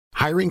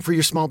Hiring for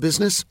your small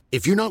business?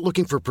 If you're not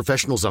looking for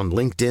professionals on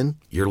LinkedIn,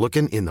 you're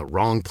looking in the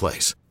wrong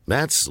place.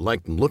 That's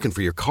like looking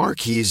for your car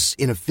keys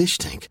in a fish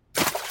tank.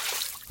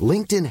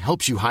 LinkedIn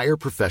helps you hire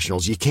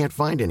professionals you can't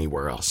find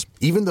anywhere else,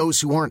 even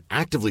those who aren't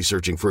actively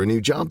searching for a new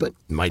job but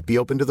might be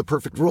open to the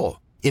perfect role.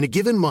 In a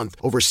given month,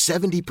 over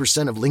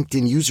 70% of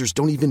LinkedIn users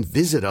don't even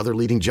visit other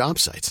leading job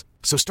sites.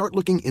 So start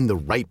looking in the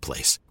right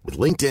place. With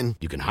LinkedIn,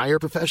 you can hire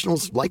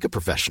professionals like a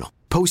professional.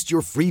 Post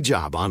your free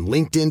job on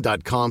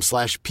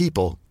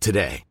linkedin.com/people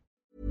today.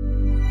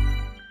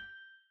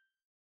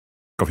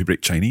 Coffee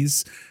Break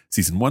Chinese,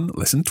 Season 1,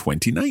 Lesson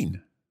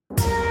 29.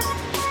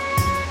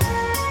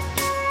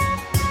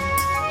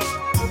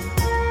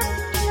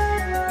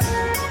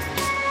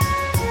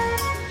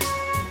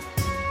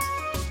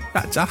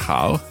 大家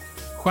好，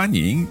欢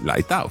迎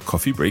来到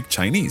Coffee Break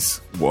Chinese，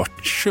 我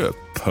是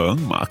彭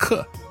马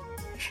克。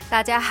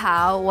大家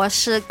好，我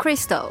是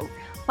Crystal，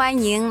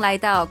 欢迎来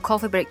到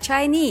Coffee Break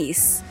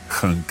Chinese。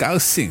很高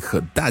兴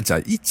和大家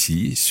一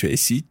起学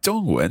习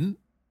中文。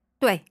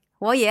对，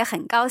我也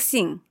很高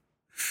兴。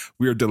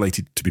We are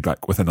delighted to be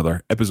back with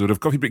another episode of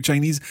Coffee Break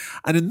Chinese.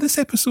 And in this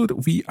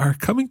episode, we are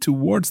coming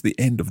towards the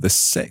end of this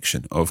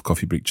section of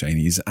Coffee Break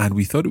Chinese, and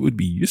we thought it would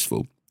be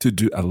useful to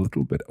do a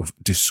little bit of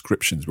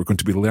descriptions. We're going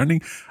to be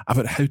learning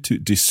about how to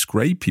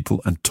describe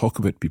people and talk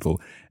about people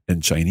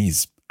in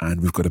Chinese.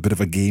 And we've got a bit of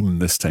a game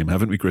this time,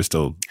 haven't we,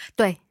 Crystal?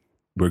 对。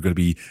 We're going to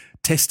be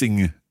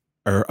testing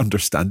our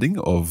understanding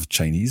of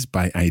Chinese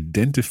by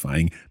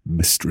identifying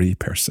mystery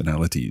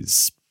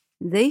personalities.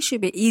 They should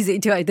be easy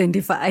to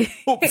identify.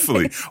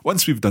 Hopefully,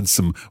 once we've done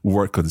some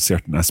work on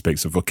certain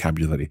aspects of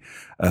vocabulary.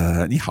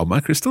 你好吗,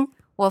 Crystal?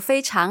 我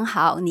非常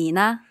好，你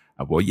呢？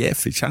我也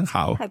非常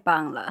好。太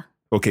棒了。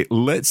 Okay,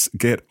 let's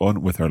get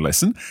on with our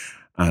lesson,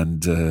 and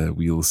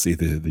we'll say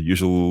the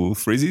usual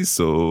phrases.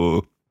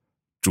 So,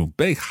 准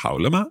备好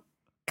了吗？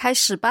开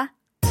始吧。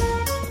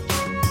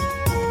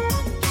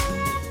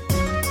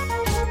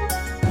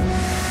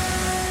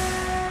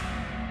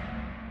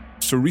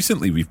So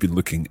recently we've been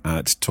looking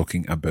at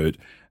talking about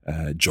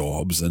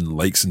jobs and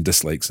likes and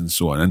dislikes and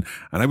so on.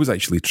 And I was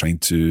actually trying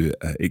to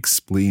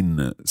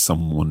explain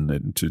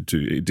someone, to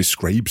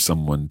describe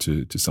someone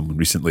to someone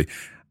recently.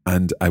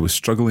 And I was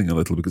struggling a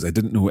little because I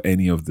didn't know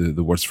any of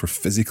the words for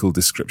physical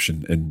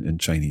description in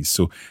Chinese.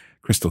 So,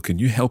 Crystal, can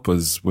you help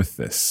us with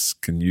this?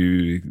 Can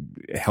you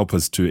help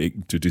us to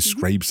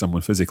describe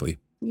someone physically?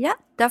 Yeah,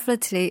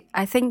 definitely.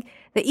 I think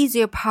the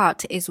easier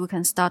part is we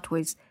can start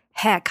with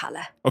hair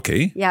color.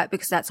 Okay. Yeah,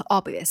 because that's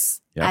obvious.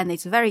 Yeah. And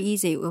it's very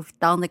easy. We've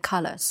done the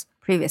colors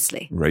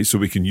previously. Right, so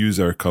we can use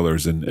our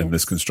colors in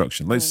this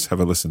construction. Let's have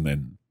a listen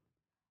then.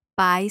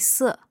 白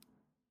色.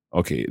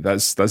 Okay,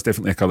 that's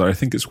definitely a color. I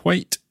think it's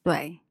white.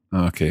 对.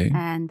 Okay.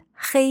 And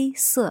黑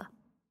色.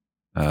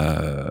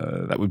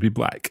 That would be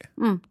black.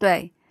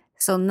 对.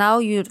 So now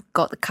you've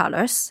got the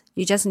colors.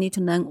 You just need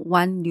to learn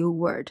one new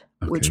word,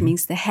 which Okay.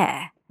 means the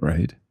hair.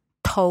 Right.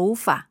 头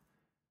发.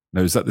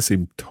 Now, is that the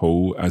same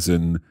toe as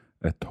in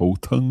a toe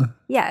tongue?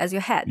 Yeah, as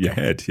your head. Your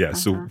head, yeah.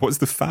 So what's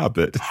the fa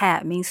bit?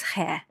 Hair means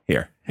hair.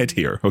 Hair. Head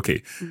hair.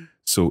 Okay.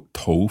 So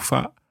头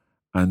发.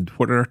 And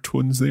what are our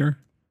tones there?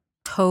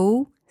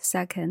 头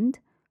second,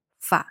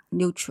 发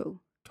neutral.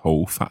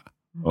 头发.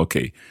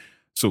 Okay.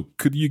 So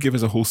could you give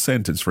us a whole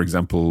sentence? For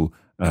example,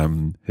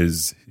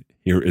 his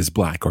hair is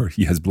black, or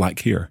he has black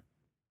hair.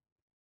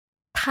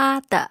 他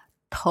的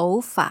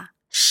头发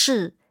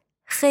是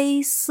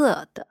黑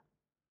色的.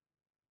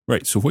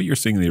 Right. So what you're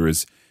saying there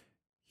is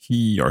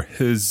he or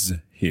his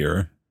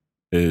hair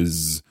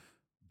is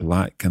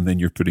black, and then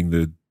you're putting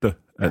the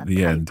at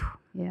the end.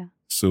 Yeah.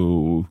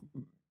 So,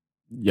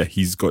 yeah,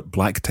 he's got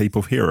black type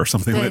of hair or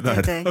something like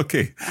that. 对,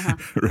 Okay.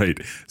 Right.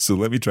 So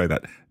let me try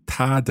that.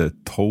 他的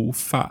头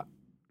发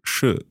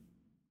是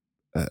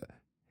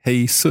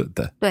黑色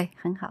的. 对，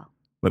很好.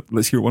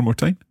 Let's hear it one more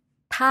time.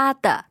 他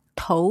的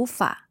头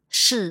发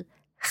是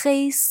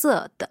黑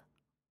色的.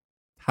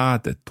 他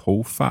的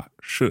头发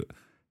是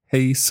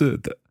黑色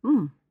的.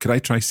 Could I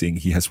try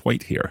saying he has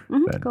white hair?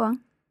 then? Go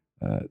on.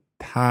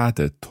 他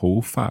的头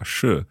发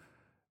是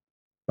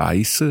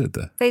白色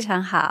的. 非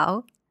常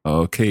好.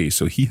 Okay,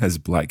 so he has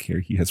black hair,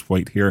 he has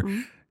white hair.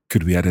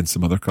 Could we add in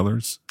some other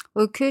colors?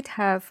 We could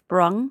have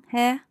brown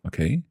hair.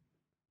 Okay.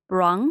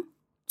 Brown,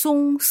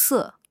 棕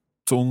色.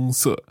 棕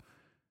色.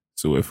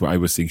 So if I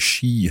was saying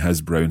she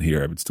has brown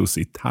hair, I would still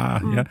say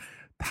她, yeah?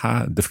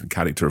 她, different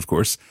character, of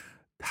course.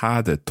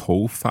 她的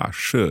头发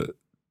是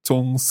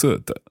棕色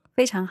的.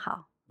 非常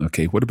好.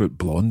 Okay, what about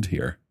blonde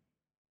hair?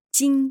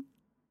 金.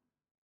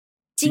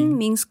 金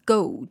means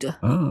gold.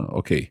 Ah,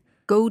 okay.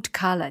 Gold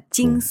color,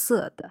 金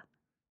色的.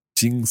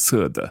 金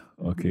色的.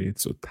 Okay,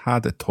 so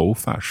她的头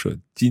发是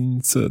金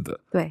色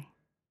的. 对.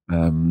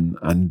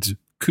 And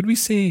could we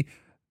say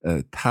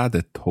她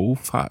的头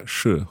发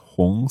是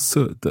红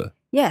色的?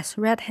 Yes,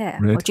 red hair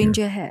Red or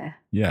ginger hair.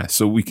 Yeah,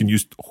 so we can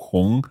use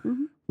红,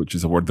 which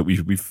is a word that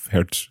we've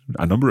heard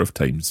a number of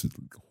times.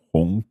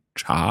 红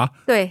茶.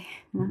 对.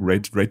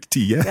 Red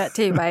tea, yeah? Red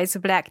tea, right? It's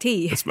black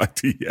tea. It's black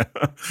tea, yeah.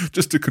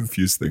 Just to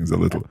confuse things a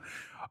little.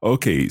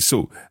 Okay,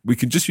 so we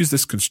can just use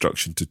this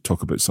construction to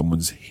talk about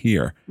someone's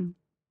hair.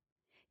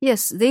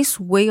 Yes, this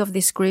way of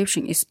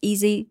description is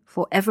easy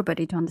for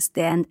everybody to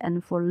understand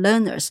and for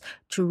learners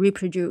to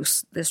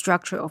reproduce the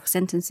structure of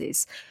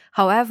sentences.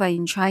 However,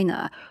 in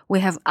China, we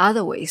have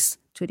other ways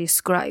to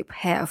describe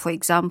hair. For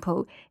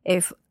example,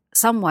 if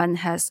someone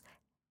has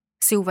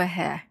silver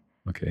hair,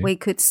 Okay. we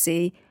could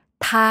say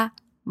他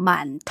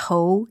满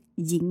头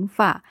银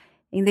发.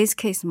 In this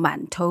case,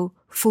 满头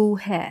full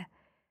hair.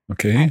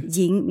 Okay.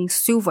 银 means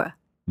silver.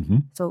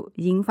 Mhm. So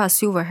银发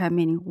silver hair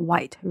meaning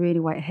white, really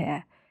white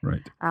hair.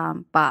 Right.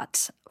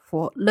 But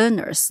for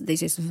learners,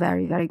 this is a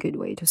very, very good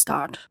way to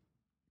start.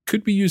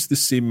 Could we use the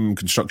same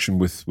construction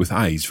with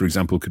eyes? For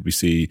example, could we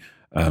say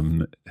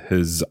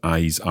his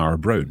eyes are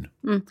brown?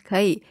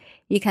 可以.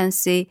 You can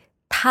say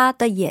他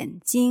的眼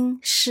睛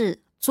是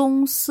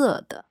棕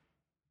色的.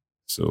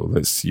 So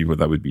let's see what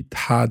that would be.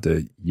 他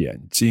的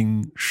眼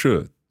睛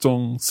是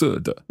棕色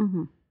的.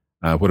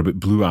 What about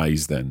blue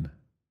eyes then?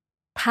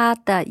 他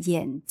的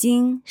眼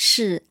睛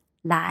是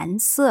蓝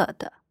色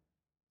的.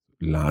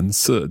 蓝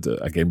色的.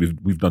 Again,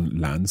 we've done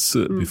蓝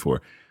色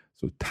before.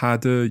 So 他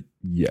的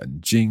眼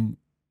睛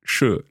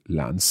是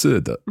蓝色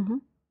的.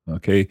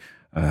 Okay.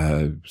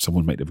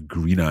 Someone might have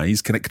green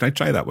eyes. Can I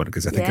try that one?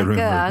 Because I think I Yeah, remember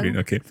go on. green.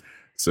 Okay.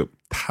 So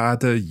他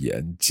的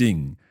眼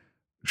睛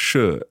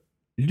是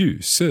绿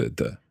色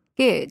的.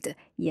 Good.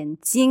 眼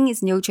睛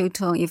is neutral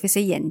tone. If you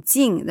say 眼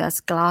镜, that's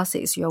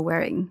glasses you're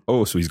wearing.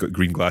 Oh, so he's got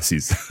green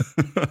glasses.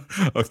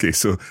 Okay,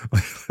 so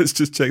let's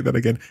just check that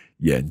again.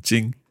 眼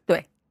睛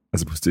对.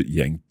 as opposed to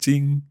眼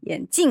睛.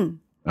 眼镜.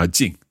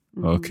 镜.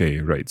 Okay,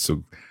 right.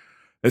 So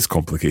it's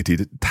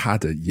complicated. 他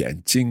的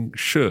眼睛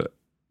是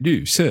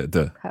绿色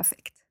的.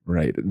 Perfect.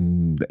 Right.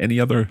 And any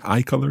other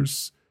eye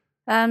colors?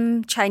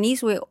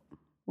 Chinese,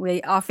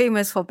 we are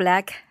famous for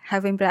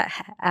having black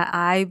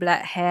eye,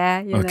 black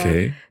hair, you know.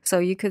 Okay. So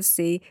you could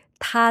say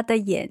他的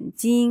眼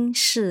睛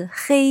是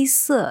黑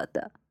色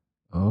的.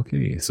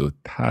 Okay, so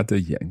他的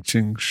眼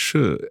睛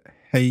是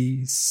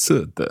黑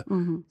色的.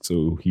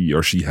 So he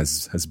or she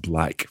has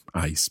black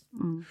eyes.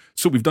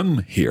 So we've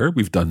done hair,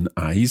 we've done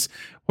eyes.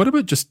 What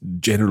about just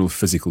general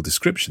physical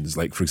descriptions?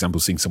 Like, for example,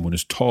 saying someone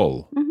is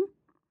tall.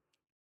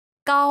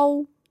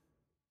 高.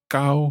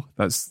 Gao,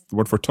 that's the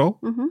word for tall?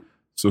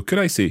 So could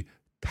I say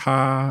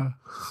他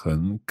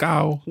很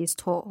高? He's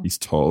tall. He's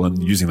tall,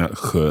 and using that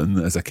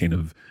很 as a kind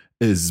of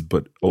is,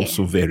 but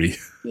also very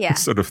Yeah.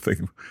 sort of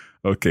thing.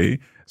 Okay,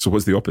 so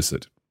what's the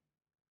opposite?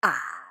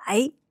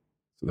 矮.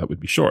 So that would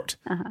be short.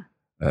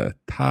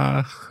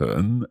 他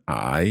很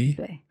矮.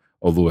 对.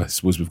 Although I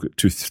suppose we've got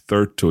two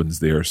third tones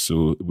there,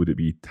 so would it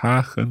be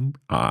他很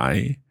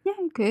矮?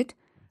 Yeah, good.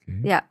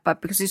 Okay. Yeah,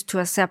 but because it's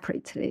two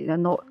separately, they're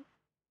not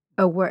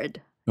a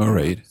word. All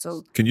right.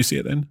 So Can you say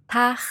it then?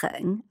 他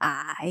很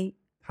矮.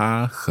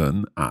 他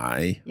很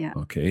矮. Yeah.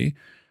 Okay.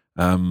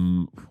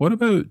 What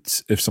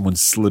about if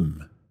someone's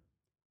slim?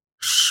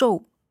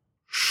 瘦.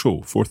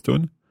 瘦, fourth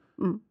tone?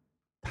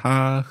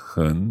 他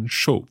很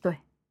瘦. 对.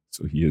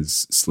 So he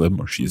is slim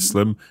or she is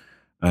slim.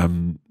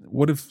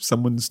 What if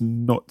someone's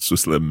not so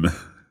slim?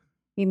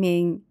 You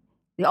mean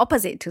the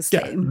opposite to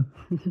slim?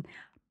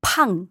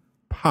 胖.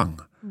 胖.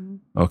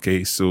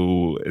 Okay,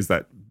 so is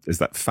that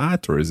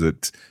fat or is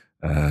it...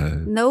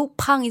 No,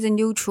 胖 is a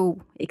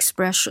neutral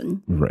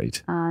expression.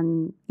 Right.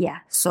 And yeah,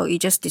 so it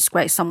just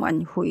describes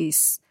someone who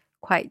is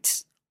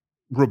quite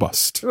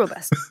Robust.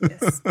 robust.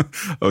 Yes.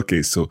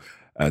 Okay, so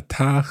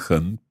他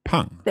很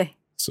胖. 对.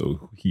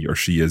 So he or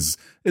she is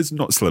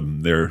not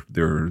slim. They're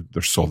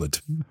solid,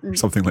 or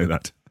something like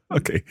that.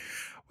 Okay.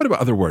 What about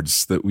other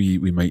words that we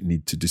might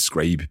need to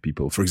describe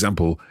people? For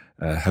example,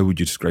 how would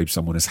you describe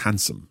someone as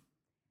handsome?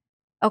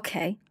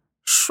 Okay.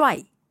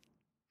 帅.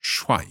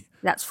 帅.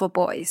 That's for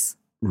boys.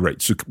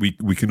 Right. So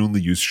we can only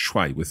use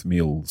帅 with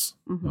males.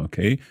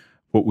 Okay.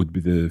 What would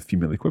be the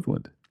female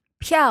equivalent?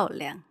 漂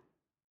亮.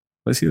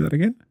 Let's hear that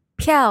again.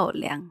 漂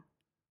亮.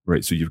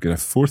 Right. So you've got a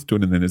fourth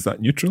tone, and then is that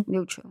neutral?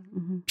 Neutral.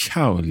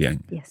 漂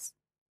亮. Yes.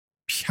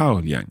 漂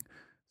亮.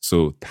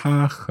 So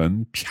她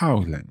很漂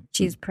亮.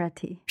 She's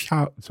pretty.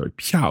 漂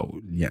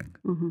亮.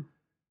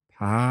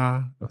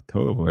 I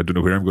don't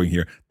know where I'm going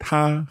here.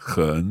 她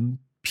很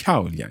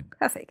漂亮.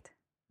 Perfect.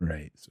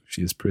 Right. So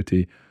she is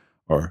pretty.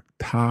 Or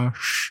他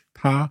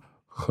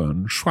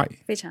很帅.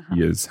 非常好.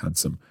 He is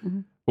handsome.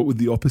 What would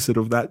the opposite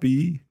of that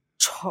be?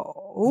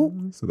 丑.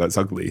 So that's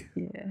ugly.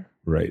 Yeah.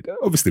 Right.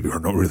 Obviously, we are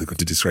not really going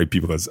to describe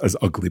people as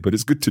ugly, but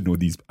it's good to know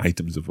these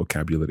items of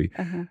vocabulary.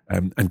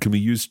 And can we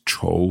use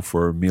丑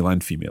for male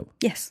and female?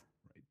 Yes.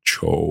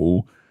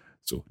 丑.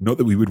 So not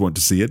that we would want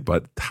to see it,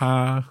 but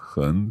他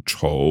很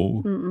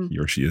丑. He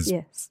or she is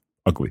Yes.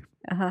 ugly.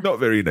 Not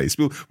very nice.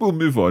 We'll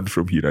move on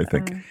from here, I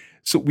think.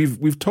 So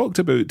we've talked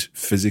about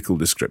physical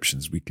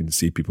descriptions. We can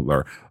say people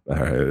are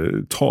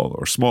tall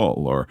or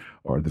small,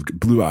 or they've got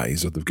blue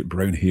eyes, or they've got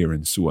brown hair,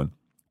 and so on.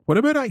 What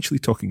about actually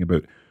talking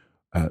about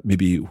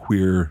maybe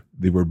where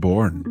they were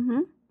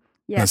born?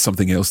 Yeah. That's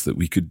something else that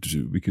we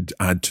could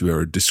add to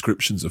our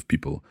descriptions of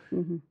people.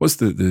 What's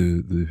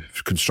the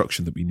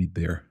construction that we need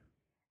there?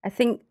 I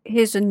think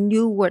here's a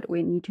new word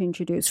we need to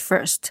introduce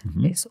first.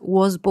 It's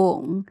was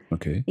born.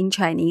 Okay. In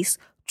Chinese,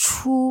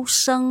 出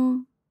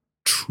生.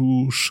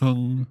 出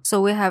生.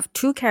 So we have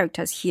two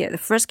characters here. The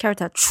first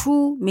character,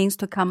 出 means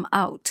to come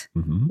out.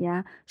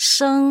 Yeah.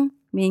 生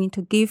meaning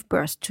to give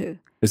birth to.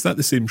 Is that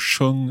the same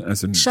生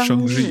as in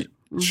生日.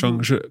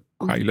 生日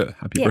快乐,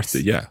 happy Yes.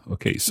 birthday? Yeah.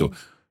 Okay. So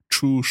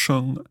出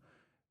生.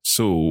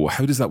 So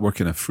how does that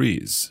work in a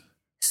phrase?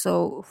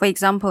 So, for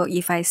example,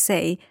 if I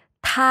say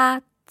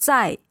他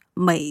在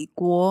美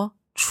国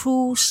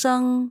出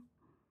生.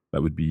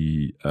 That would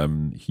be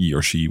he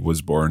or she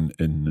was born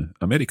in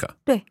America.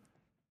 对。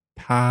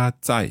他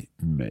在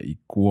美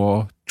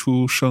国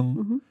出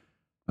生.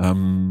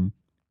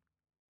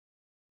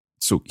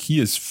 So he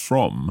is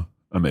from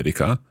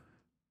America.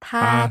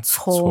 他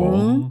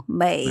从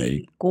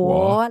美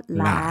国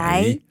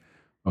来.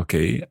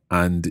 Okay,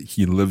 and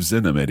he lives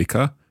in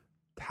America.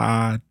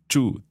 他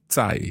住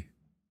在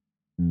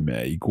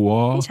美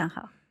国. 非常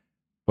好.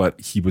 But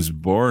he was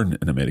born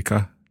in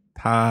America.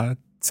 他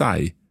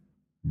在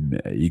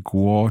美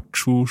国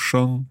出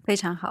生. 非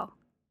常好.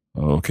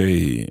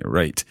 Okay,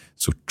 right.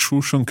 So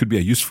出生 could be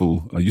a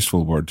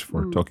useful word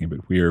for talking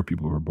about where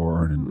people were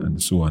born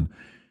and so on.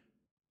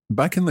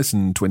 Back in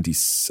lesson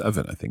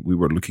 27, I think we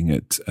were looking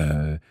at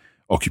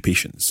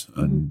occupations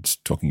and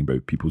talking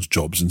about people's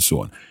jobs and so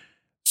on.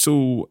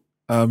 So,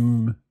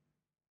 can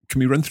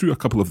we run through a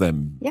couple of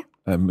them? Yeah.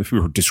 If we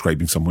were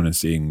describing someone and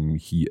saying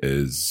he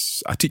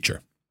is a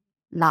teacher.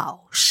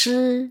 老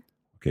师.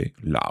 Okay,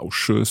 老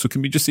师. So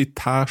can we just say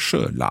他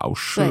是老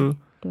师?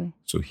 对.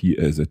 So he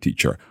is a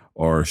teacher,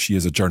 or she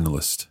is a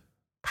journalist.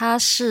 他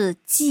是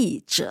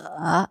记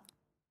者.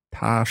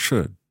 他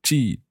是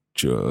记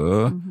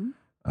者.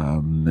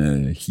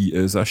 He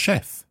is a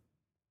chef.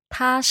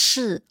 他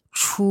是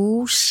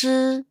厨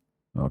师.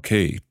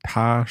 Okay,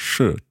 他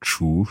是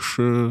厨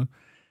师.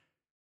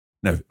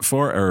 Now,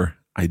 for our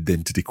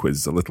identity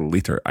quiz a little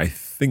later, I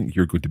think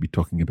you're going to be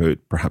talking about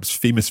perhaps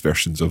famous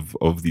versions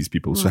of these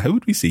people. So how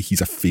would we say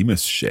he's a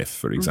famous chef,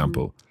 for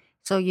example?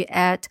 So you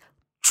add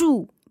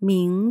著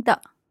名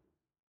的.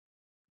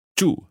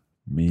 著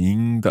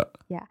名的.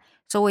 Yeah.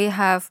 So we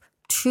have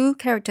two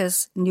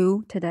characters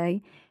new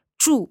today.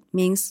 著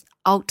means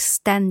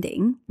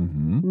outstanding.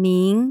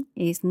 名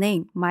is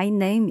name. My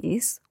name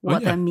is 我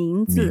的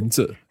名字. 名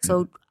字.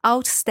 So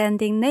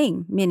outstanding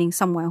name, meaning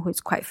someone who is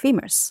quite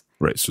famous.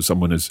 Right, so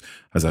someone has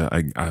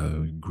a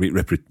great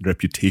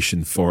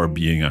reputation for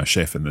being a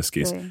chef in this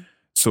case. Right.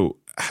 So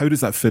how does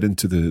that fit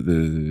into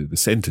the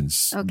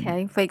sentence?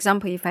 Okay, for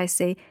example, if I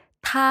say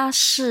他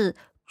是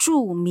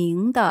著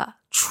名的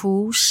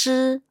厨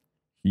师.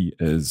 He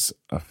is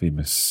a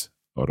famous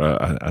or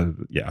a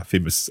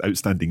famous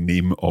outstanding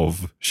name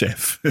of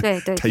chef. 对,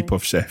 type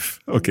of chef.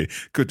 Okay,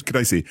 good. Could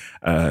I say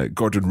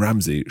Gordon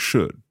Ramsay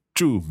是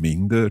著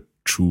名的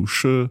厨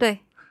师?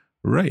 对.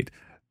 Right.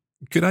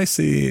 Could I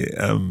say,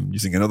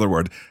 using another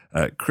word,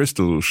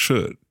 Crystal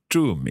是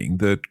著名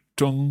的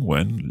中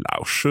文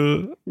老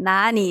师?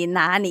 哪里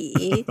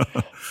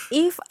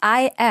If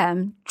I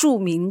am 著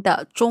名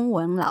的中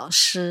文老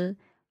师,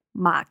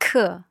 马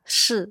克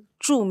是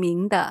著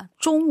名的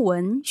中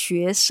文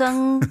学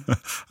生.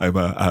 I'm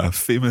a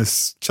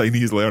famous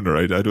Chinese learner.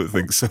 I don't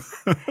think so.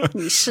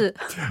 你是.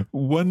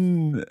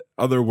 One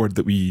other word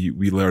that we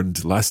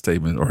learned last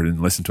time, or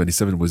in lesson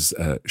 27, was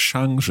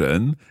商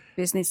人.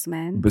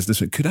 Businessman.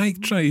 Could I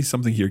try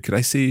something here? Could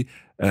I say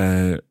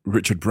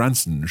Richard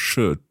Branson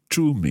是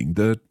著名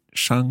的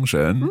商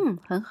人?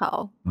 很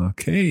好.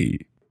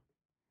 Okay.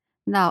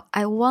 Now,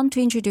 I want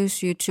to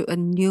introduce you to a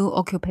new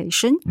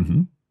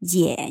occupation.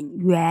 演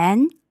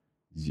员.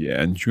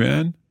 演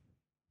员,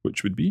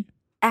 which would be?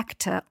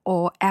 Actor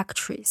or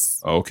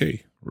actress.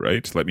 Okay,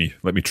 right. Let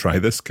me try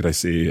this. Could I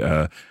say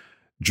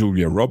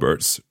Julia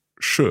Roberts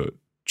是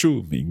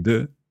著名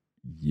的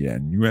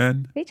演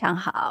员? 非常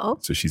好.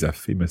 So she's a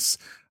famous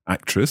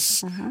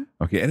actress.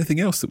 Okay, anything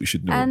else that we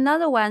should know?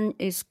 Another one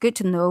is good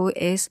to know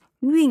is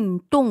运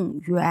动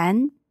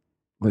员.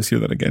 Let's hear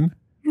that again.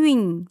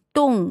 运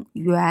动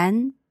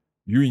员.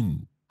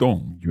 运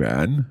动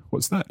员.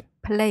 What's that?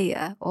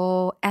 Player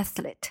or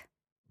athlete.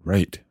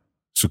 Right.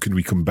 So can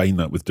we combine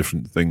that with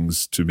different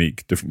things to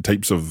make different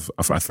types of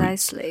athletes?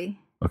 Precisely.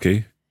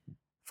 Okay.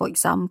 For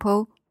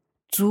example,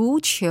 足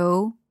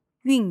球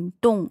运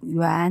动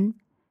员.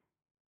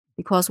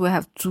 Because we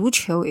have 足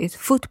球is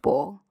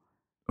football.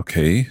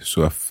 Okay,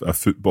 so a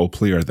football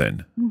player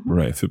then.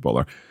 Right, a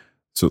footballer.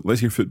 So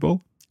let's hear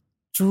football.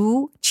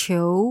 足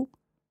球.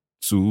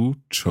 足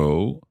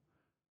球.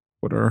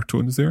 What are our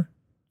tones there?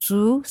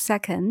 足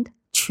second,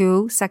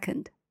 球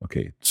second.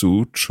 Okay,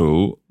 足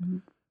球.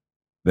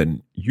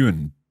 Then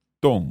运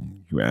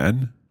动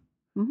员.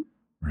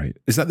 Right.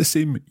 Is that the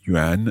same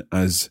yuan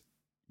as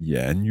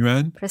yan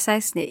yuan?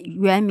 Precisely.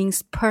 Yuan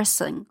means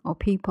person or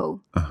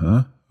people.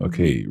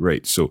 Okay,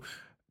 right. So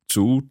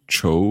足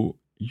球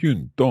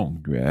运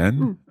动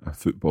员, a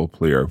football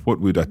player.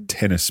 What would a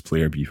tennis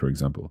player be, for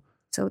example?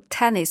 So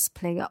tennis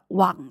player,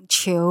 网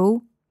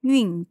球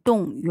运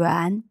动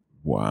员.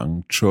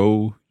 网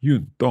球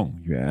运动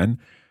员.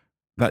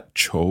 that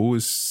球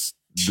is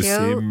the 球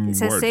same it's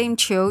the word. same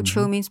球.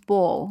 球 means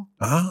ball.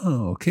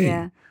 Ah, okay.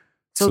 Yeah.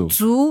 So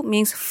足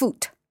means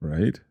foot.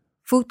 Right.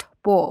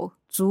 Football.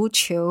 足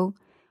球.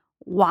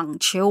 网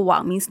球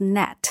网 means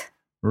net.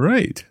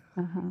 Right.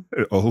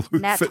 It all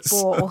fits.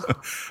 Netball.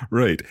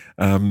 Right.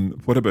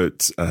 What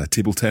about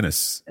table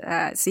tennis?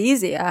 It's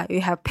easier.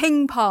 You have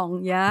ping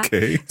pong, yeah?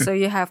 Okay. So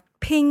you have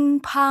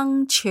乒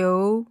乓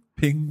球.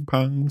 Ping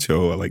pong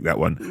球. I like that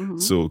one.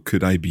 So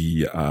could I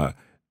be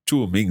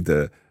著名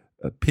的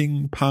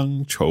乒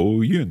乓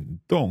球运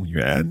动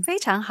员? 非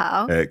常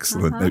好.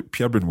 Excellent. Now,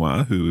 Pierre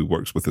Benoit, who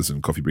works with us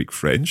in Coffee Break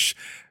French,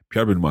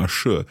 Pierre Benoit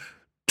是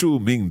著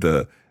名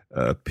的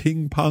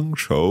乒乓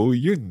球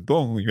运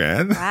动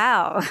员.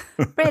 Wow.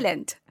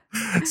 Brilliant.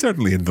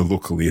 Certainly in the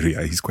local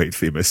area, he's quite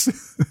famous.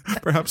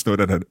 Perhaps not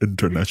at an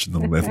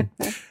international level.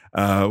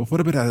 What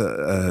about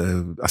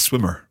a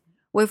swimmer?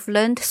 We've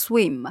learned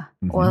swim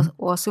or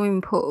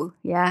swimming pool,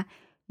 yeah?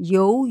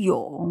 游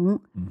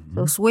泳.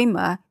 So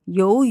swimmer,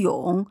 游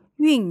泳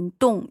运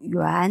动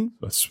员.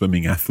 A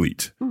swimming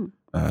athlete.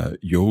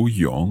 游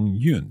泳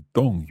运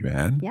动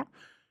员. Yeah.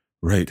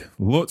 Right.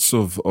 Lots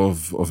of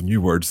new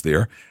words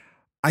there.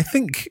 I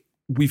think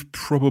we've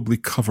probably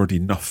covered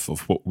enough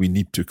of what we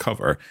need to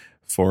cover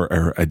for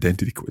our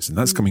identity quiz. And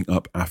that's coming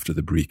up after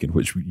the break, in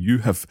which you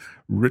have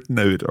written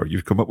out, or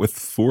you've come up with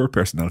 4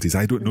 personalities.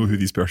 I don't know who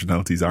these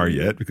personalities are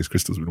yet, because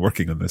Crystal's been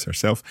working on this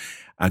herself.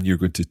 And you're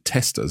going to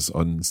test us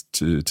on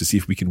to see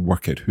if we can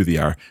work out who they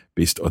are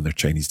based on their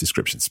Chinese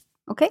descriptions.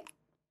 Okay.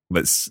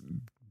 Let's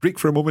break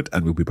for a moment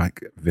and we'll be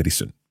back very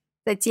soon.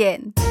 再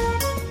见.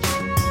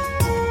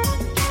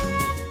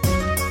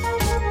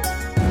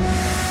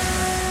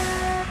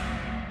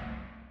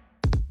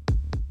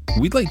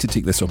 We'd like to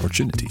take this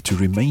opportunity to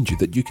remind you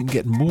that you can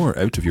get more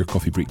out of your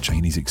Coffee Break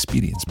Chinese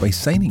experience by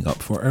signing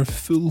up for our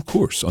full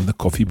course on the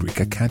Coffee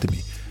Break Academy.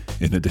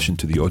 In addition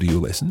to the audio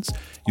lessons,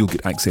 you'll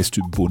get access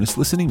to bonus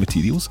listening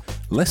materials,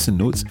 lesson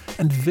notes,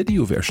 and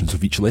video versions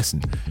of each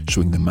lesson,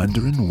 showing the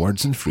Mandarin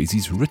words and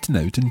phrases written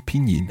out in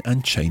Pinyin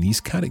and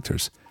Chinese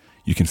characters.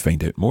 You can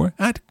find out more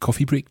at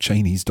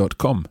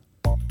coffeebreakchinese.com.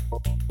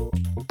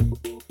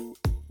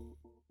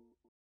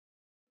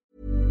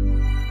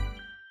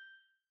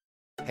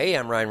 Hey,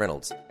 I'm Ryan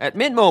Reynolds. At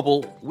Mint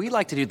Mobile, we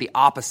like to do the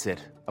opposite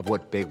of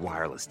what Big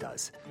Wireless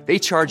does. They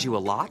charge you a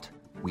lot,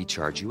 we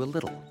charge you a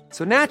little.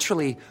 So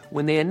naturally,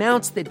 when they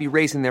announced they'd be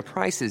raising their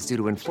prices due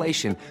to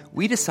inflation,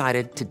 we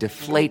decided to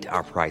deflate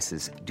our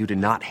prices due to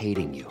not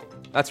hating you.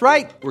 That's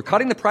right. We're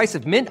cutting the price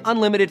of Mint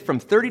Unlimited from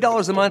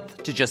 $30 a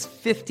month to just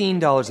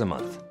 $15 a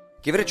month.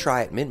 Give it a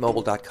try at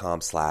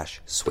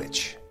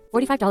mintmobile.com/switch.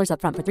 $45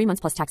 up front for 3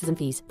 months plus taxes and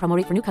fees. Promo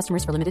rate for new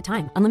customers for limited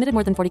time. Unlimited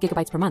more than 40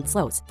 gigabytes per month.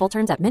 Slows full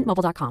terms at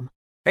mintmobile.com.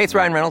 Hey, it's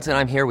Ryan Reynolds, and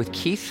I'm here with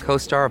Keith,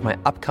 co-star of my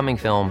upcoming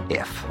film,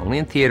 If, only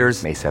in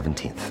theaters May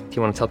 17th. Do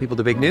you want to tell people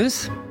the big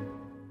news?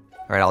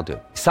 All right, I'll do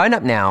it. Sign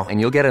up now and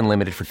you'll get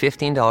unlimited for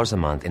 $15 a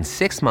month and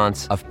 6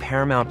 months of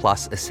Paramount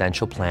Plus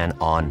Essential Plan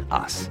on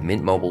us.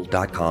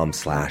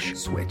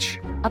 mintmobile.com/switch.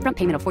 Upfront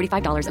payment of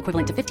 $45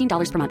 equivalent to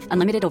 $15 per month.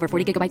 Unlimited over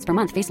 40 gigabytes per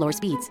month. Face lower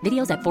speeds.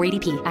 Videos at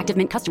 480p. Active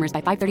Mint customers by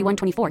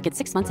 531.24 get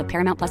 6 months of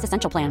Paramount Plus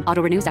Essential Plan.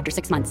 Auto renews after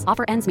 6 months.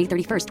 Offer ends May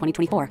 31st,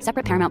 2024.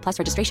 Separate Paramount Plus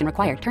registration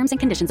required. Terms and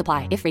conditions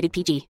apply if rated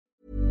PG.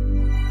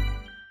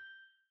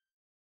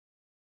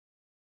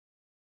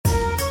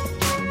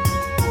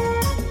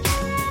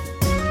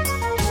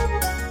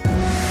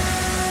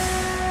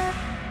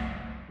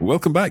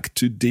 Welcome back.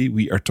 Today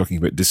we are talking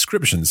about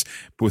descriptions,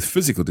 both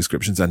physical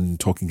descriptions and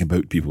talking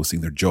about people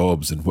seeing their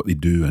jobs and what they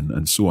do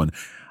and so on.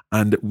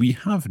 And we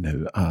have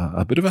now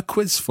a bit of a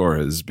quiz for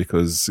us,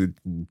 because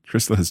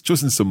Crystal has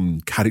chosen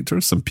some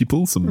characters, some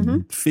people,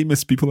 some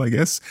famous people, I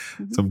guess,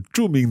 some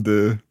著名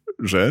的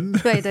人.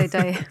 对对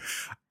对.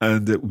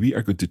 And we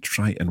are going to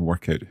try and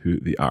work out who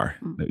they are.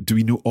 Now, do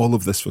we know all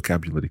of this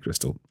vocabulary,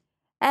 Crystal?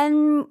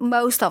 And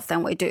most of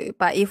them we do.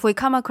 But if we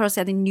come across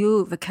any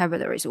new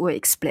vocabularies, we'll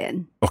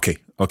explain. Okay.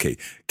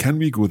 Can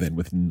we go then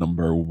with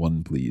number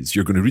 1, please?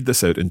 You're going to read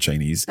this out in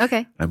Chinese.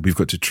 Okay. And we've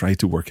got to try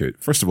to work out,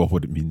 first of all,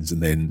 what it means,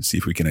 and then see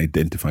if we can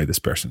identify this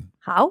person.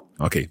 好.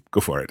 Okay, go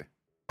for it.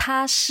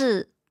 他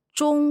是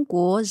中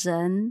国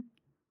人，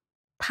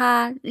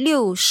他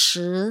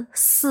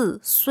64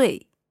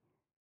岁，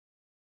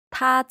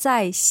他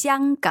在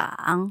香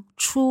港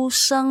出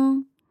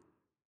生，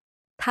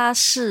他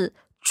是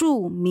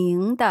著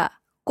名的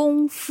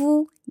功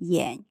夫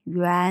演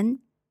员。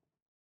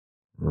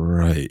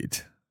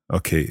 Right.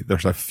 Okay,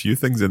 there's a few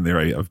things in there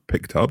I've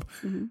picked up.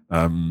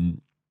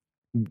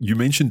 You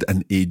mentioned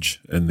an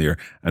age in there,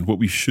 and what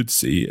we should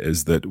say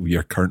is that we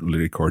are currently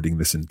recording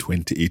this in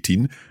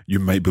 2018. You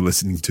might be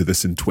listening to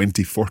this in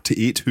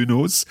 2048, who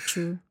knows?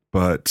 True.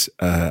 But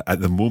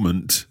at the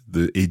moment,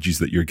 the ages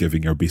that you're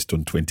giving are based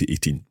on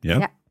 2018, yeah?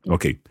 Yeah.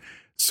 Okay,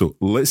 so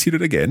let's hear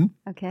it again,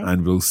 Okay.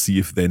 and we'll see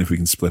if we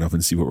can split up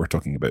and see what we're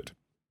talking about.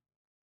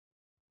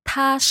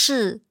 他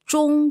是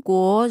中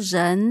国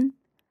人，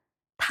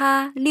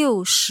他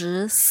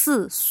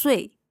64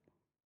岁，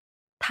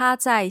他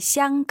在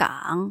香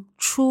港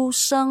出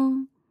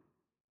生，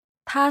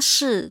他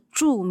是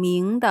著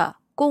名的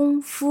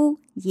功夫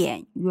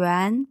演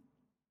员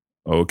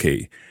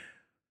Okay.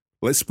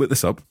 Let's split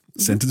this up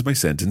sentence by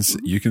sentence.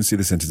 You can say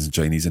the sentence in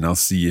Chinese and I'll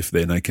see if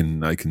then I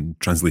can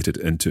translate it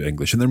into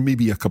English. And there may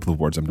be a couple of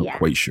words I'm not Yeah.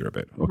 quite sure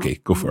about. Okay,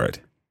 go for it.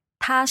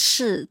 他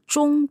是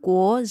中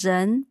国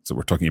人 So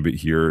we're talking about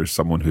here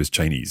someone who's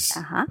Chinese.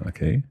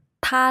 Okay.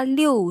 他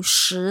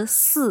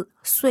64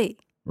岁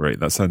Right,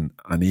 that's an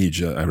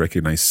age I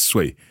recognize.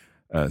 Sui.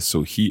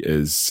 So he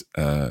is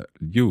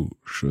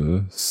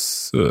 64.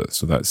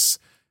 So that's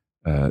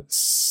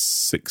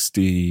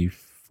 64.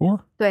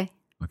 对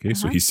Okay,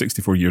 so he's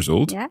 64 years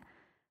old. Yeah.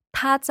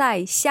 他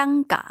在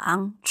香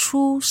港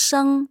出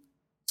生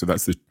So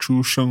that's the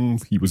Chusheng.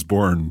 He was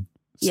born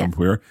Yeah.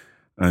 somewhere.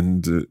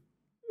 And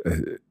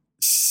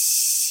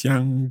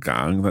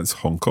Xianggang, that's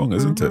Hong Kong,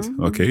 isn't it?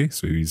 Okay,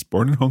 so he's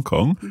born in Hong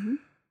Kong.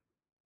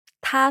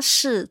 他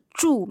是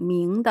著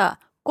名的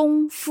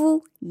功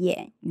夫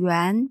演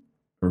员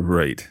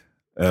Right.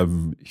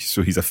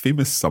 So he's a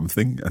famous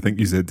something. I think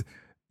you said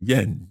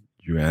Yan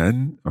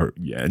Yuan,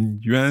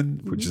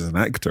 which is an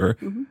actor.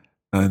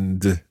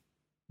 And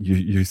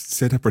you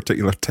said a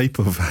particular type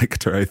of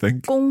actor, I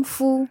think. 功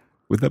夫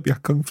Would that be a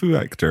kung fu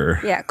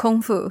actor? Yeah,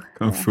 功夫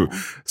Kung fu.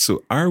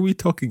 So are we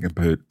talking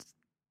about...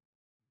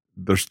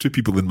 There's two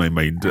people in my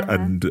mind,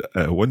 and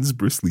one's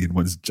Bruce Lee and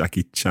one's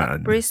Jackie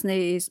Chan. Bruce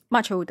Lee is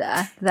much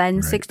older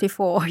than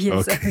 64 years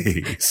old.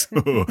 Okay,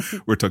 so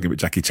we're talking about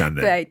Jackie Chan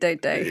then. 对对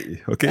对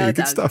Okay, Well good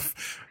done. stuff.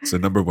 So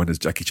number one is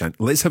Jackie Chan.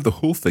 Let's have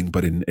the whole thing,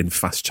 but in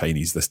fast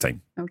Chinese this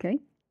time. OK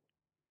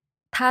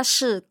他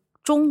是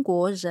中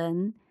国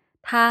人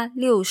他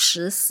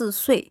64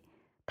岁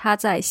他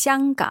在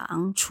香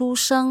港出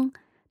生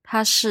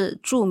他是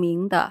著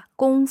名的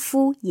功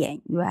夫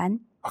演员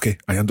Okay,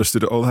 I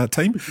understood it all that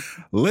time.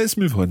 Let's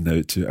move on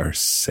now to our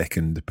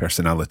second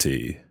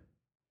personality.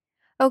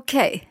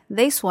 Okay,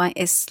 this one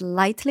is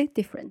slightly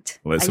different.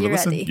 Let's Are have a you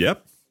listen. ready?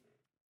 Yep.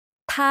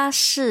 他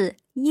是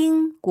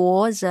英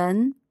国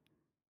人，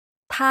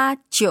他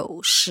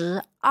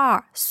92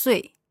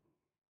岁，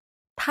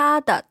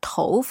他的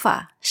头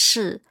发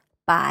是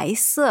白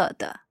色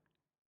的，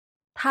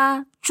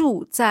他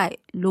住在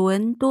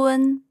伦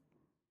敦，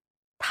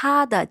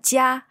他的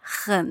家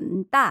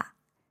很大，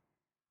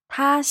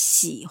他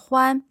喜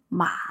欢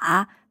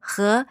马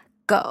和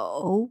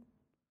狗。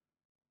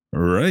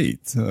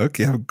 Right.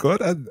 Okay, I've got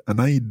an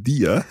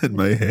idea in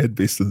my head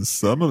based on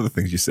some of the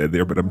things you said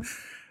there, but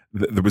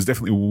there was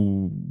definitely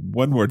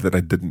one word that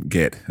I didn't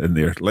get in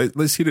there.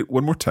 Let's hear it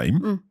one more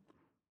time.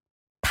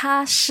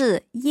 他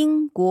是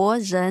英国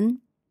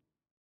人，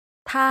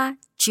他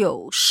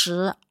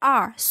92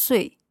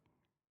岁，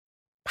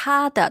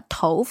他的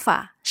头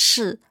发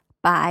是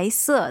白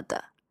色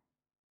的，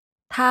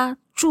他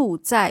住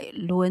在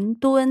伦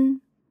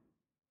敦，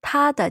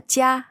他的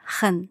家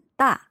很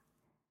大，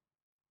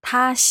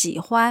他喜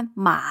欢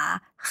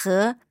马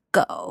和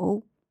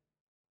狗。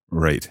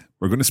 Right.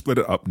 We're going to split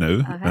it up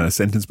now, Okay.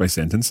 sentence by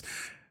sentence.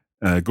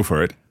 Go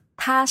for it.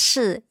 他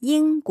是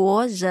英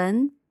国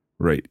人，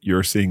 Right.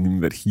 You're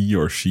saying that he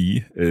or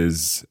she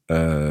is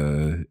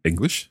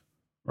English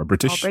or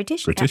British? Or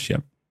British, British,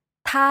 yeah.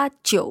 他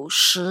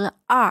92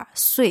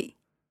岁。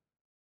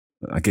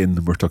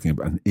 Again, we're talking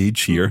about an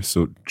age here.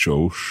 So,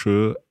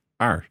 92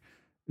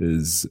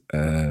 is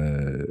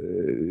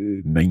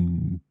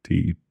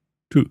 92.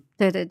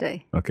 对对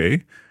对，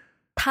 Okay.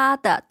 他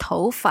的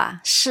头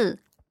发是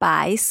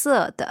白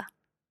色的。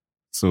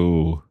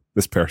 So,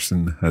 this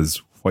person has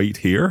white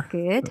hair.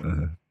 Good.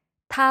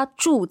 他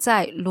住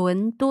在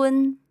伦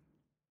敦。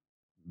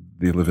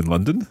 They live in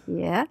London.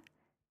 Yeah.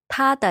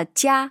 他的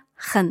家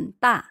很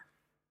大。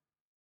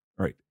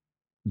 Right.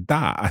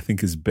 Da, I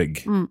think, is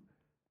big. 嗯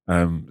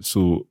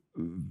So,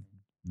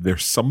 their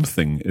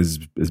something is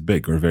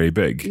big or very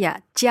big.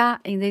 Yeah,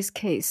 家 in this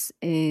case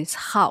is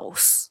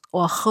house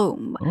or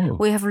home. Oh.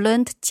 We have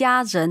learned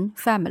家人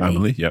family.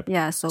 Family, yep.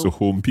 Yeah, so, So,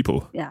 home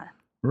people. yeah,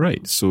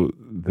 Right. So,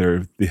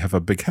 they have a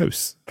big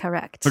house.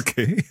 correct.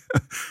 Okay.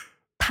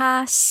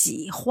 他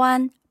喜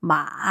欢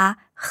马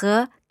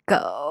和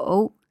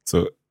狗。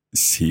 So,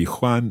 喜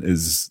欢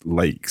is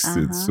likes.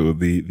 So,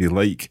 they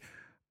like,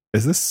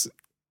 is this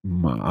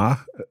ma,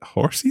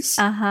 horses?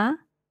 Uh-huh.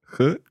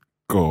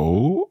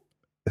 Go,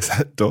 is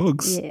that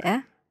dogs?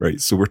 Yeah. Right.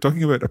 So, we're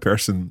talking about a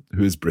person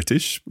who is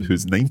British,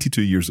 who's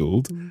 92 years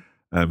old,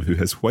 who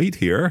has white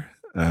hair,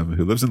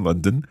 who lives in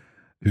London,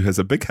 who has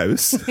a big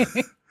house,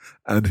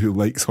 and who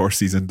likes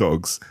horses and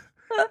dogs.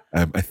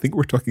 I think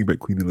we're talking about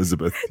Queen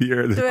Elizabeth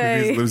here, the Queen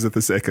Right.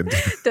 Elizabeth II.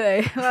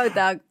 对 well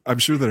done. I'm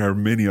sure there are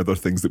many other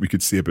things that we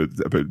could say about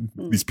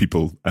these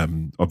people.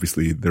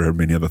 Obviously, there are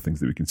many other things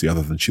that we can say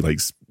other than she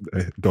likes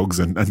dogs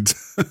and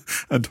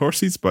and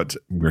horses, but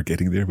we're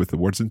getting there with the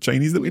words in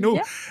Chinese that we know.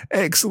 Yeah.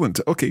 Excellent.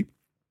 Okay,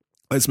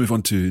 let's move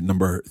on to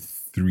number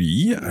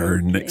 3, our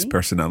next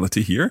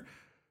personality here.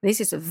 This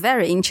is a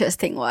very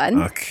interesting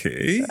one.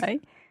 Okay.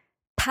 Right?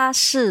 他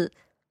是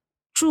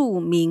著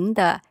名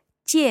的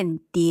间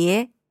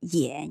谍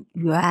演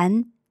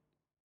员，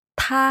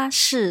他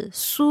是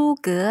苏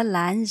格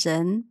兰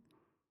人，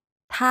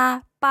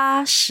他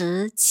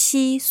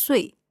87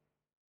岁。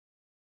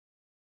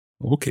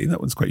Okay, that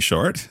one's quite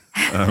short.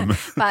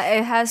 But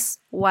it has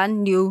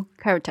one new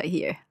character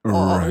here,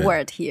 or Right.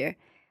 word here.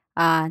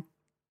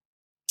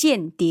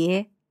 间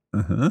谍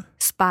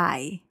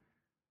spy.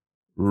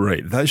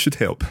 Right, that should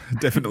help.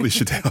 Definitely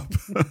should help.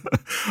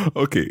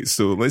 Okay,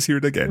 so let's hear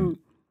it again.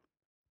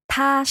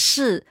 他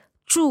是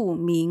著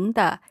名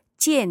的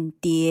间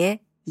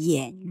谍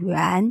演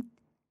员。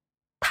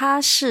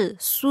他是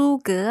苏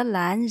格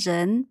兰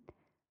人。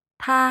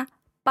他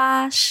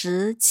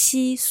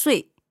87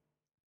岁。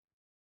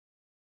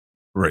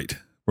 Right,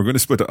 we're going to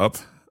split it up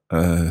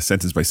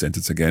sentence by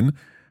sentence again.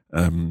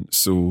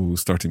 So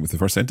starting with the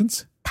first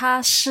sentence.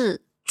 他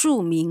是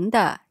著名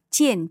的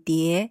间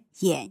谍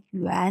演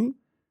员。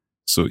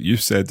 So you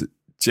said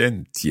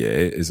间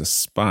谍 is a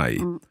spy.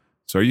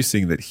 So are you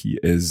saying that he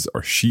is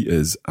or she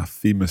is a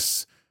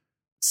famous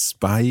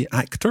spy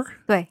actor?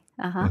 对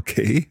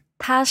，Okay.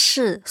 他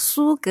是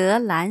苏格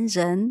兰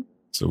人。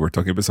 So we're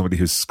talking about somebody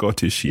who's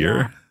Scottish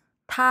here.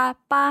 他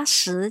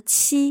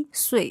87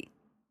岁。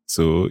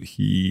 So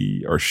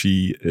he or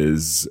she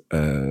is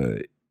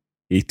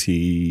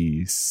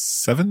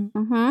 87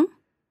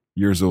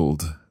 years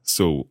old.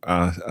 So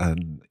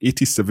an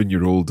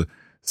 87-year-old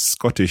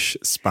Scottish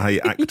spy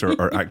actor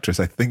or actress,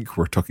 I think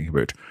we're talking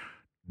about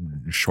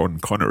Sean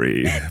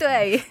Connery.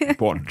 对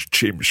Bond,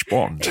 James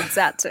Bond.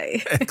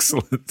 Exactly.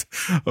 Excellent.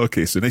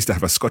 Okay, so nice to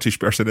have a Scottish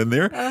person in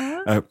there.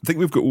 I think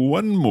we've got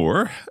one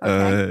more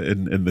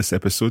in this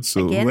episode.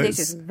 So Again, let's...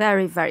 this is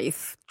very, very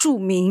著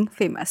名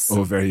famous.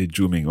 Oh, very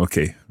zooming.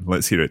 Okay,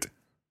 let's hear it.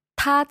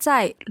 他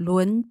在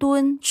伦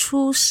敦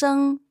出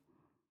生。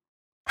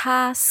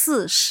他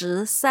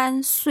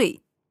43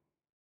岁。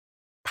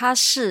他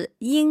是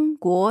英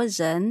国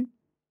人，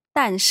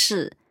但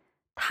是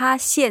他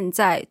现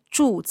在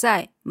住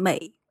在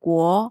美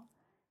国。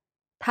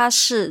他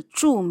是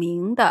著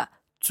名的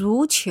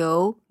足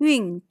球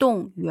运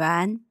动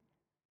员。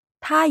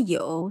他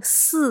有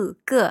4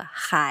个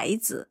孩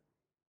子。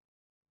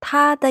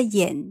他的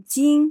眼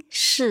睛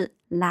是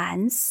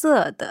蓝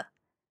色的。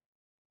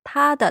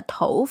他的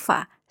头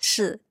发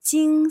是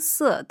金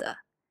色的。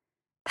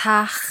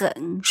他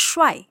很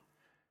帅。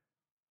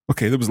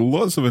 Okay, there was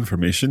lots of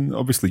information.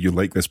 Obviously, you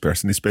like this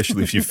person,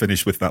 especially if you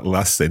finish with that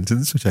last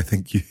sentence, which I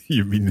think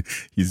you mean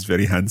he's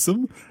very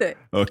handsome. 对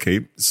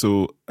Okay,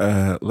 so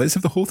let's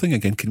have the whole thing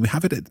again. Can we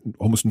have it at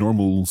almost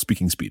normal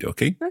speaking speed,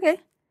 okay?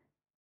 OK。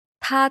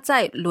他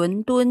在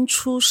伦敦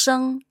出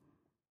生。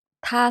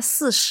他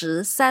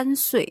43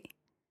岁。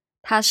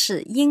他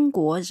是英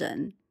国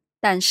人，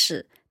但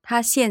是他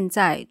现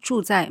在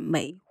住在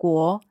美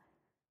国。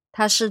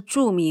他是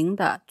著名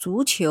的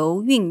足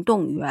球运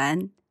动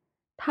员。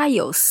他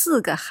有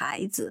4个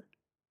孩子。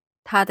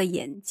他的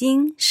眼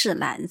睛是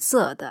蓝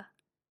色的。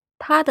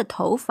他的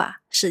头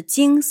发是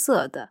金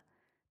色的。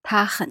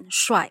他很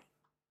帅。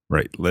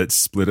 Right, let's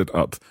split it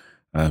up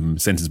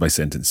sentence by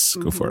sentence.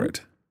 Go for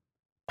it.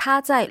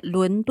 他在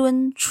伦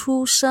敦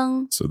出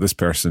生。 So this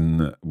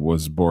person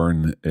was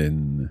born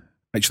in...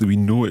 Actually,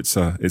 we know it's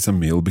a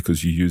male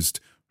because you used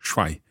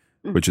shuai,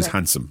 which is 对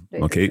handsome. 对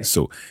Okay, 对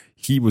so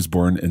he was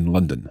born in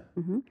London.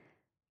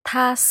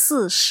 他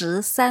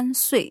43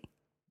岁。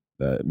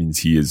 That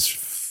means he is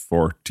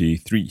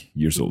 43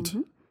 years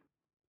old.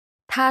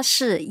 他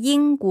是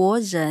英国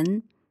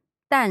人，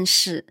但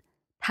是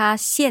他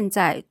现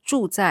在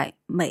住在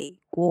美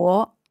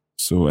国。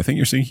 So I think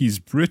you're saying he's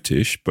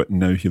British, but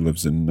now he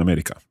lives in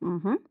America.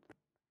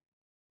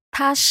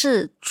 他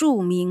是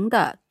著名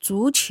的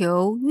足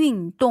球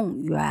运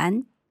动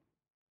员。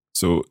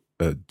 So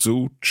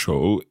Zhou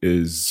Chou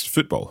is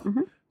football.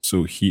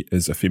 So he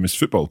is a famous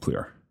football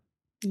player.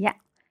 Yeah.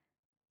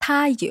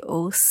 他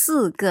有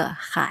4个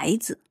孩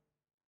子。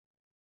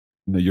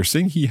 Now you're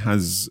saying he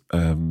has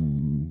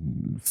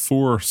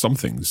 4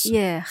 somethings.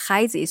 Yeah,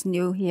 孩子 is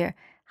new here.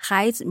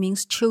 孩子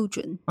means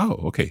children.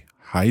 Oh, okay.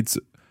 Hides.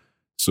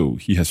 So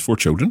he has 4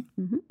 children.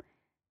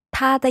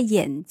 他的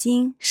眼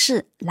睛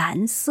是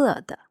蓝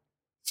色的。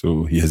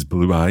 So he has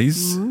blue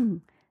eyes.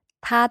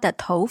 他的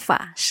头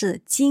发是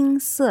金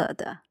色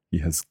的。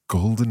 He has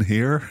golden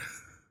hair.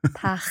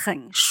 他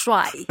很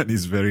帅。 And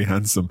he's very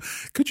handsome.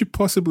 Could you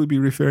possibly be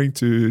referring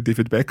to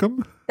David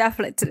Beckham?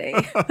 Definitely.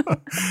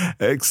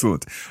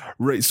 Excellent.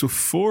 Right, so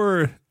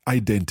 4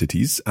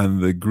 identities.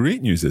 And the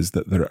great news is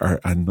that there are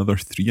another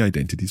 3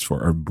 identities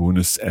for our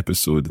bonus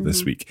episode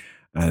this week.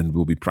 And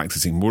we'll be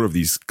practicing more of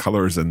these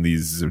colours and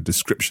these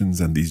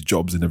descriptions and these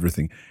jobs and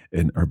everything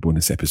in our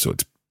bonus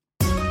episode.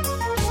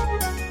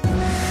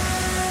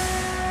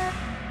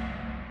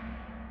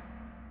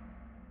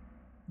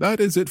 That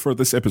is it for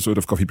this episode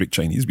of Coffee Break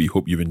Chinese. We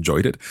hope you've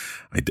enjoyed it,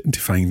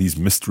 identifying these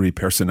mystery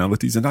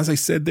personalities. And as I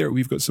said there,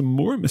 we've got some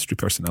more mystery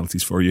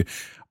personalities for you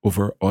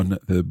over on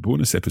the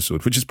bonus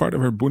episode, which is part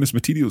of our bonus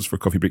materials for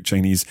Coffee Break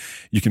Chinese.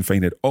 You can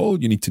find out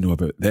all you need to know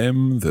about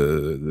them,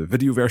 the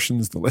video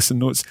versions, the lesson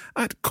notes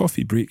at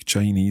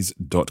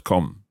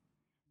coffeebreakchinese.com.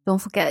 Don't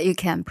forget you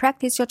can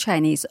practice your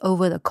Chinese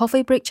over the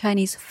Coffee Break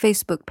Chinese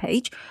Facebook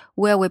page,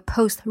 where we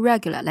post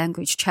regular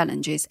language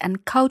challenges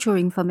and cultural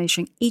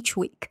information each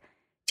week.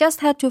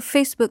 Just head to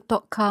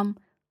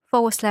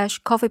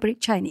facebook.com/Coffee Break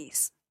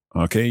Chinese.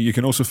 Okay, you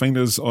can also find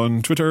us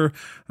on Twitter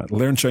at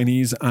Learn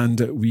Chinese, and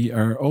we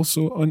are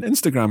also on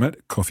Instagram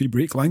at Coffee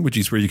Break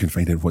Languages, where you can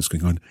find out what's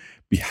going on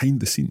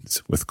behind the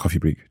scenes with Coffee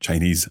Break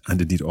Chinese and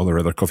indeed all our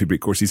other Coffee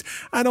Break courses.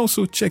 And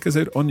also check us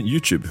out on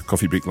YouTube,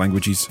 Coffee Break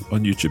Languages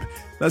on YouTube.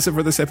 That's it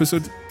for this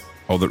episode.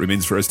 All that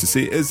remains for us to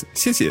say is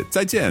谢谢,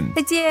 再见.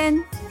 再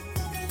见.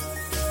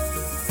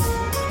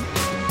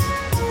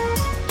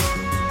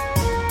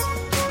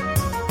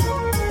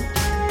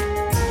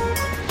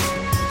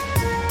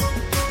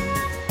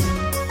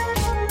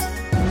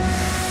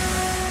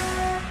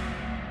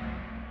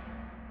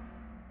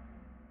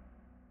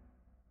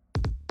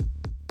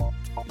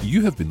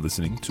 You have been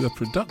listening to a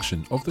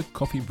production of the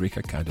Coffee Break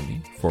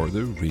Academy for the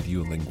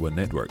Radiolingua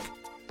Network.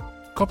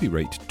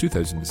 Copyright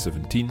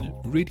 2017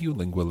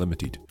 Radiolingua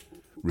Limited.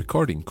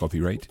 Recording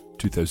copyright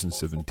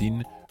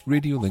 2017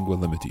 Radiolingua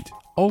Limited.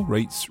 All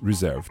rights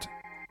reserved.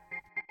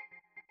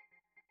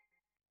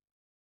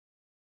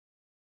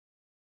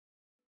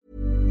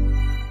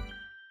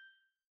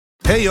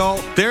 Hey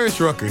y'all, Darius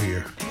Rucker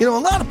here. You know, a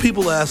lot of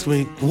people ask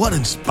me, what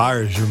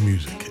inspires your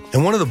music?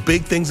 And one of the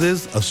big things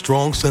is a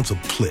strong sense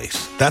of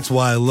place. That's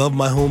why I love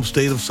my home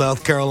state of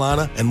South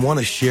Carolina and want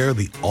to share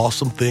the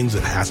awesome things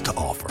it has to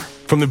offer.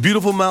 From the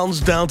beautiful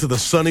mountains down to the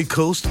sunny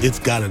coast, it's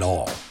got it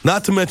all.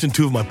 Not to mention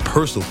two of my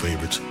personal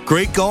favorites,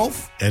 great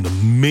golf and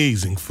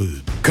amazing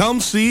food. Come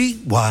see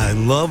why I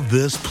love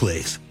this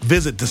place.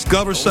 Visit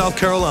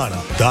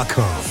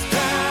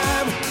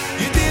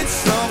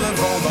discoversouthcarolina.com.